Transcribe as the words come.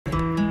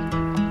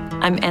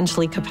I'm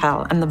Anjali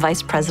Kapal. I'm the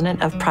Vice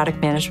President of Product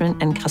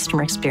Management and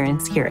Customer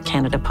Experience here at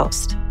Canada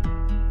Post.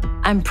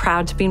 I'm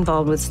proud to be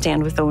involved with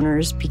Stand With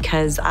Owners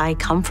because I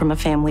come from a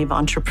family of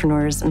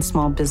entrepreneurs and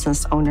small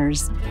business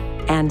owners,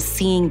 and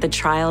seeing the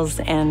trials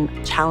and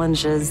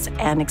challenges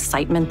and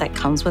excitement that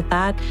comes with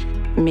that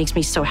makes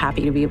me so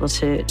happy to be able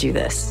to do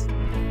this.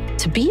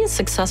 To be a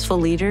successful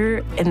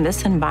leader in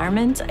this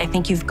environment, I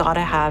think you've got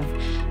to have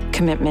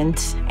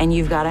commitment and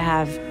you've got to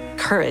have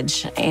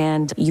courage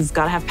and you've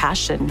got to have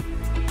passion.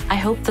 I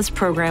hope this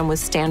program with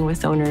Stand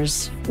With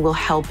Owners will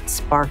help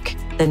spark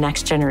the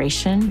next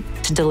generation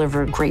to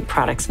deliver great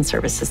products and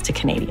services to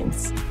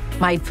Canadians.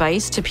 My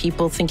advice to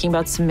people thinking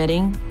about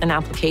submitting an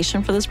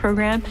application for this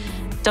program,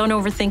 don't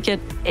overthink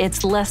it.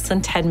 It's less than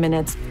 10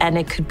 minutes and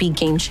it could be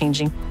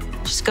game-changing.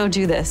 Just go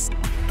do this.